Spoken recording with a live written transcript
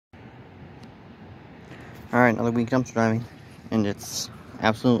Alright, another week dumpster diving, and it's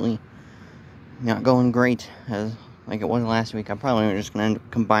absolutely not going great as like it was last week. I'm probably just going to end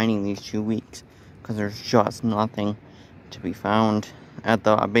up combining these 2 weeks because there's just nothing to be found. At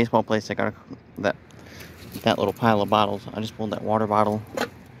the baseball place, I got that little pile of bottles. I just pulled that water bottle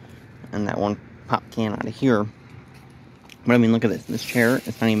and that one pop can out of here. But I mean, look at this. This chair,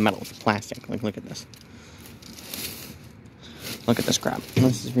 it's not even metal, it's plastic. Like, look at this. Look at this crap.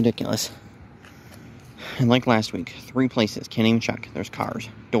 This is ridiculous. And like last week, 3 places, can't even check. There's cars,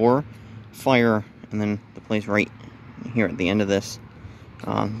 door, fire, and then the place right here at the end of this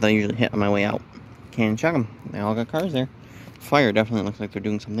that I usually hit on my way out. Can't check them. They all got cars there. Fire definitely looks like they're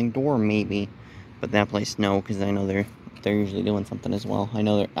doing something. Door maybe, but that place no, because I know they're usually doing something as well. I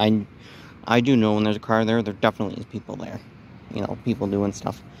know I do know when there's a car there definitely is people there. You know, people doing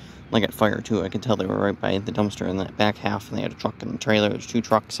stuff. Like at fire too, I could tell they were right by the dumpster in that back half, and they had a truck and a trailer. There's 2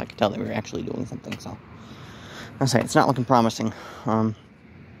 trucks. I could tell they were actually doing something. So I say it's not looking promising.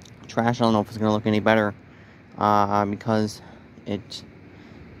 Trash, I don't know if it's gonna look any better because it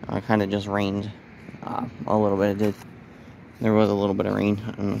kind of just rained a little bit. It did. There was a little bit of rain.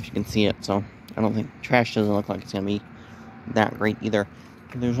 I don't know if you can see it. So I don't think trash doesn't look like it's gonna be that great either.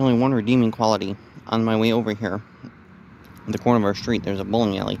 There's only one redeeming quality. On my way over here, at the corner of our street, there's a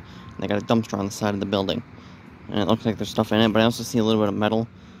bowling alley. And they got a dumpster on the side of the building, and it looks like there's stuff in it. But I also see a little bit of metal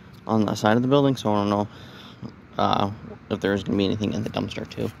on the side of the building, so I don't know if there's going to be anything in the dumpster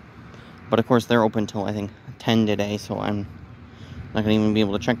too. But of course they're open till I think 10 today, so I'm not going to even be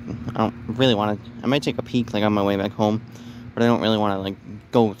able to check. I don't really want to. I might take a peek like on my way back home, but I don't really want to like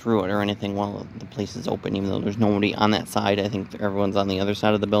go through it or anything while the place is open, even though there's nobody on that side. I think everyone's on the other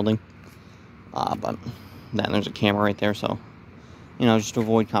side of the building. But then there's a camera right there, so you know, just to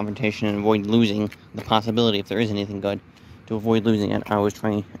avoid confrontation and avoid losing the possibility if there is anything good. To avoid losing it, I always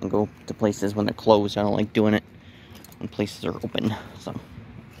try and go to places when they're closed. I don't like doing it when places are open. So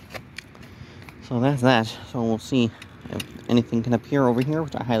that's that. So we'll see if anything can appear over here,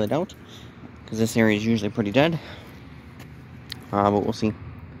 which I highly doubt, because this area is usually pretty dead. But we'll see.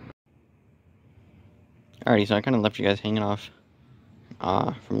 Alrighty, so I kind of left you guys hanging off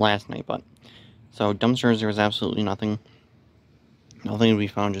from last night, but so dumpsters, there was absolutely nothing to be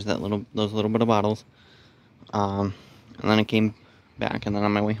found, just those little bit of bottles. And then I came back, and then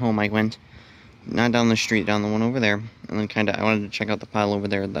on my way home I went not down the street, down the one over there, and then I wanted to check out the pile over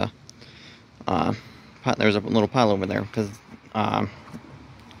there. There's a little pile over there because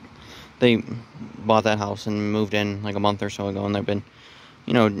they bought that house and moved in like a month or so ago, and they've been,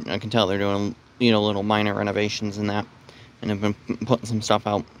 you know, I can tell they're doing, you know, little minor renovations and that, and have been putting some stuff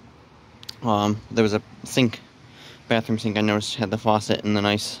out. There was a bathroom sink I noticed had the faucet and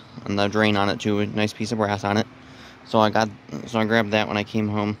the drain on it too, a nice piece of brass on it. So I grabbed that when I came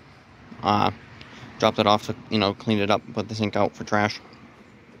home, dropped it off, you know, cleaned it up, put the sink out for trash.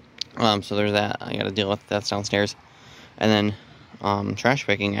 So there's that. I got to deal with that's downstairs. And then trash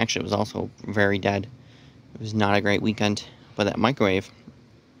picking actually was also very dead. It was not a great weekend. But that microwave,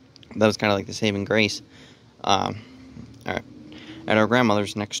 that was kind of like the saving grace. At our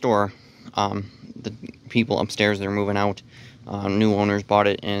grandmother's next door, the people upstairs, they're moving out. New owners bought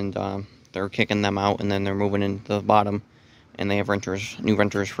it, and they're kicking them out, and then they're moving into the bottom, and they have new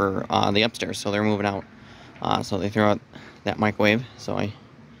renters for the upstairs, so they're moving out. So they threw out that microwave. So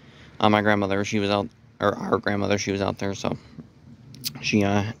my grandmother, she was out, or our grandmother, she was out there, so she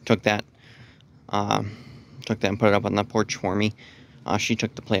took that and put it up on the porch for me. She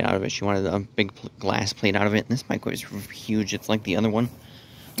took the plate out of it. She wanted a big glass plate out of it, and this microwave is huge. It's like the other one,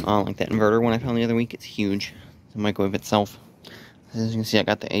 like that inverter one I found the other week. It's huge, the microwave itself. As you can see, I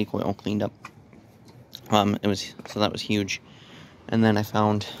got the egg oil cleaned up. That was huge. And then I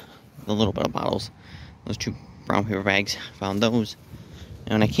found the little bit of bottles, those 2 brown paper bags. Found those.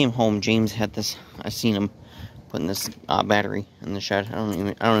 And when I came home, James had this. I seen him putting this battery in the shed. I don't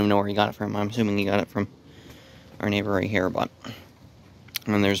even know where he got it from. I'm assuming he got it from our neighbor right here. But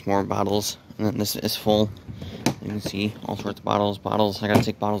and then there's more bottles, and then this is full. You can see all sorts of bottles. I gotta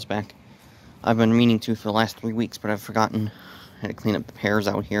take bottles back. I've been meaning to for the last 3 weeks, but I've forgotten. I had to clean up the pears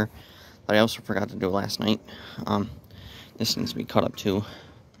out here, but I also forgot to do it last night. This needs to be cut up too.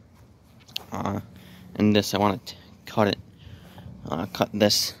 And this, I want to cut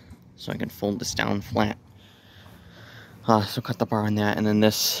this so I can fold this down flat. So cut the bar on that, and then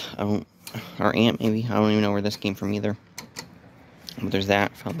this, our aunt maybe, I don't even know where this came from either. But there's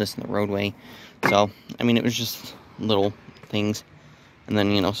that, found this in the roadway. So, I mean, it was just little things. And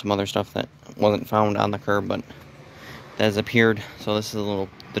then, you know, some other stuff that wasn't found on the curb, but that has appeared. So this is a little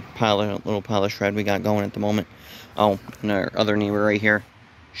pile of shred we got going at the moment. Oh, and our other neighbor right here,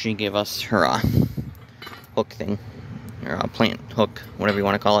 she gave us her hook thing, or a plant hook, whatever you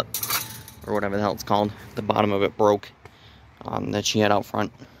want to call it, or whatever the hell it's called. The bottom of it broke, that she had out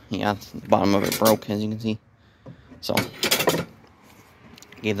front. Yeah, the bottom of it broke, as you can see. So,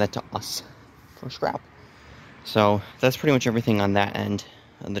 gave that to us for scrap. So, that's pretty much everything on that end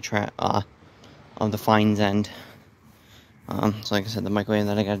of the fines end. So like I said, the microwave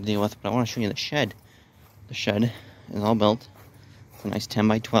that I got to deal with, but I want to show you the shed. The shed is all built. It's a nice 10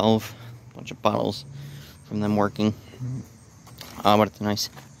 by 12, bunch of bottles from them working. But it's nice.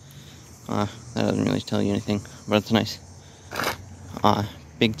 That doesn't really tell you anything, but it's a nice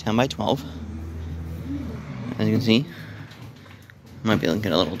big 10 by 12. As you can see, might be able to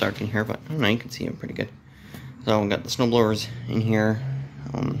get a little dark in here, but I don't know, you can see it pretty good. So we got the snow blowers in here.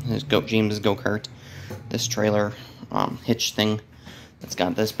 James's go-kart, this trailer hitch thing that's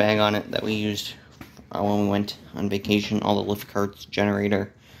got this bag on it that we used when we went on vacation, all the lift carts,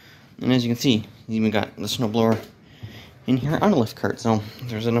 generator, and as you can see, you even got the snowblower in here on a lift cart, so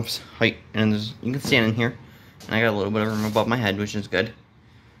there's enough height, and you can stand in here, and I got a little bit of room above my head, which is good.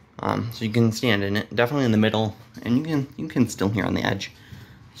 So you can stand in it, definitely in the middle, and you can still hear on the edge,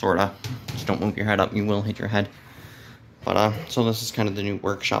 sorta. Just don't move your head up, you will hit your head. But so this is kind of the new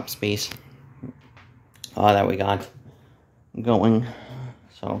workshop space that we got going.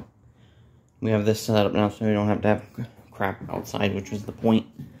 So we have this set up now, so we don't have to have crap outside, which was the point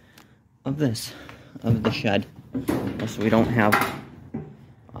of the shed. So we don't have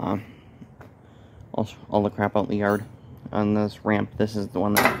all the crap out in the yard. On this ramp, this is the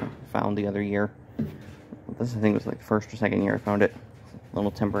one that I found the other year. This, I think, was like the first or second year I found it.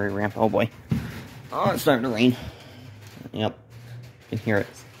 Little temporary ramp. Oh boy. Oh, it's starting to rain. Yep. You can hear it.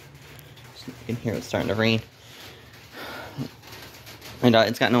 You can hear it starting to rain. And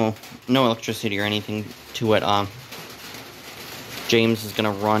it's got no electricity or anything to it. James is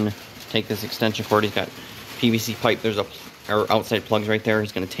gonna take this extension cord. He's got PVC pipe. There's outside plugs right there.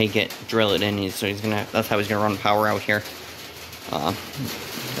 He's gonna take it, drill it in. That's how he's gonna run power out here.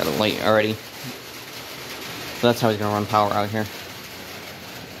 Got a light already. So that's how he's gonna run power out here.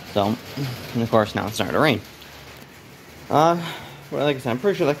 So, and of course now it's starting to rain. Well, like I said, I'm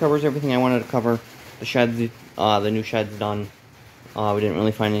pretty sure that covers everything I wanted to cover. The sheds, the new shed's done. We didn't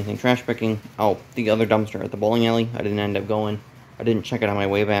really find anything trash picking. Oh, the other dumpster at the bowling alley, I didn't end up going. I didn't check it on my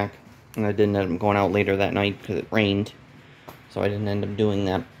way back, and I didn't end up going out later that night because it rained. So I didn't end up doing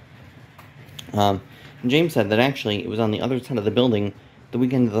that. And James said that actually it was on the other side of the building the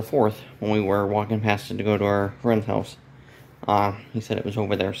weekend of the 4th when we were walking past it to go to our friend's house. He said it was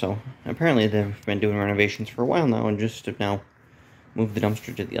over there, so apparently they've been doing renovations for a while now and just have now moved the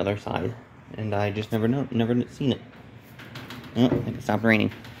dumpster to the other side. And I just never seen it. Oh, I think it stopped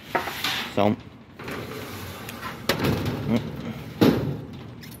raining. So,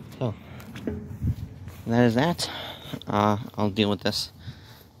 that is that. I'll deal with this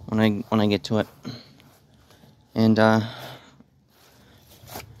when I get to it. And yeah,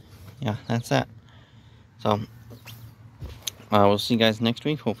 that's that. So, we'll see you guys next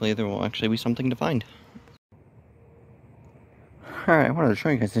week. Hopefully there will actually be something to find. Alright, I wanted to show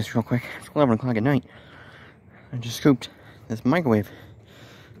you guys this real quick. It's 11 o'clock at night. I just scooped this microwave.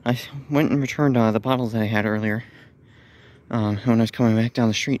 I went and returned the bottles that I had earlier. When I was coming back down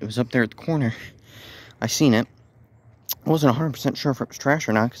the street, it was up there at the corner. I seen it. I wasn't 100% sure if it was trash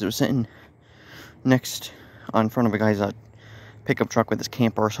or not, because it was sitting in front of a guy's pickup truck with his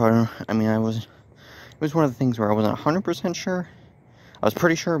camper. So it was one of the things where I wasn't 100% sure. I was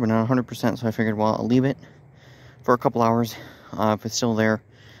pretty sure, but not 100%, so I figured, well, I'll leave it for a couple hours. If it's still there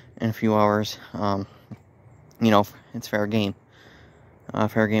in a few hours, you know, it's fair game.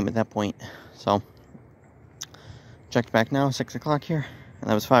 Fair game at that point. So, checked back now, 6 o'clock here, and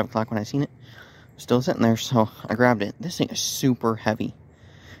that was 5 o'clock when I seen it. Still sitting there, so I grabbed it. This thing is super heavy.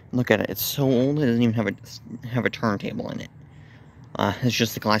 Look at it. It's so old, it doesn't even have a turntable in it. It's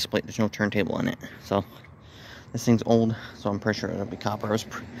just the glass plate. There's no turntable in it. So, this thing's old, so I'm pretty sure it'll be copper.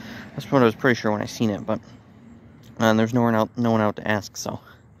 That's what I was pretty sure when I seen it, but there's no one out to ask, so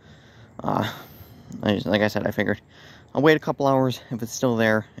like I said, I figured I'll wait a couple hours. If it's still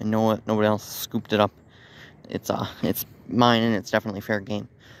there and nobody else scooped it up, it's mine, and it's definitely fair game.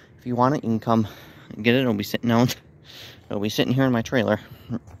 If you want it, you can come and get it. It'll be sitting out. It'll be sitting here in my trailer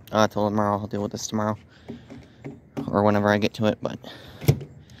till tomorrow. I'll deal with this tomorrow or whenever I get to it. But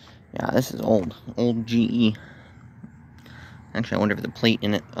yeah, this is old GE. Actually, I wonder if the plate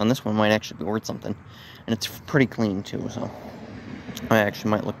in it on this one might actually be worth something. And it's pretty clean too, so I actually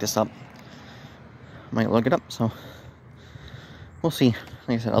might look this up. Might look it up, so we'll see.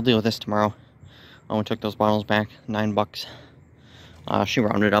 Like I said, I'll deal with this tomorrow. I only took those bottles back, $9. She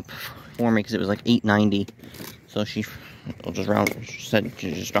rounded up for me because it was like $8.90. So she said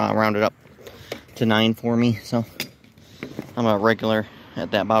she just rounded up to $9 for me. So I'm a regular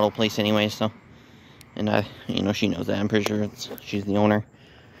at that bottle place anyway. So, and you know, she knows that. I'm pretty sure she's the owner.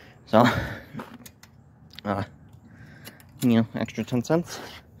 So, you know, extra 10 cents.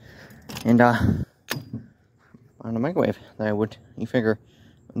 And on a microwave that you figure,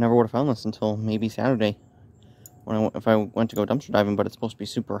 I never would have found this until maybe Saturday. If I went to go dumpster diving, but it's supposed to be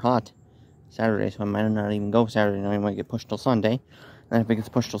super hot Saturday, so I might not even go Saturday night. I might get pushed till Sunday. And if it gets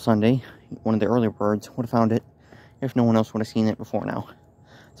pushed till Sunday, one of the earlier birds would have found it if no one else would have seen it before now.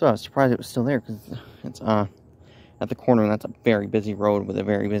 So I was surprised it was still there, because it's at the corner, and that's a very busy road with a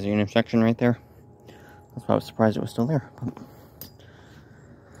very busy intersection right there. That's why I was surprised it was still there.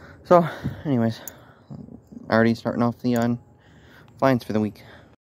 So, anyways, already starting off the finds for the week.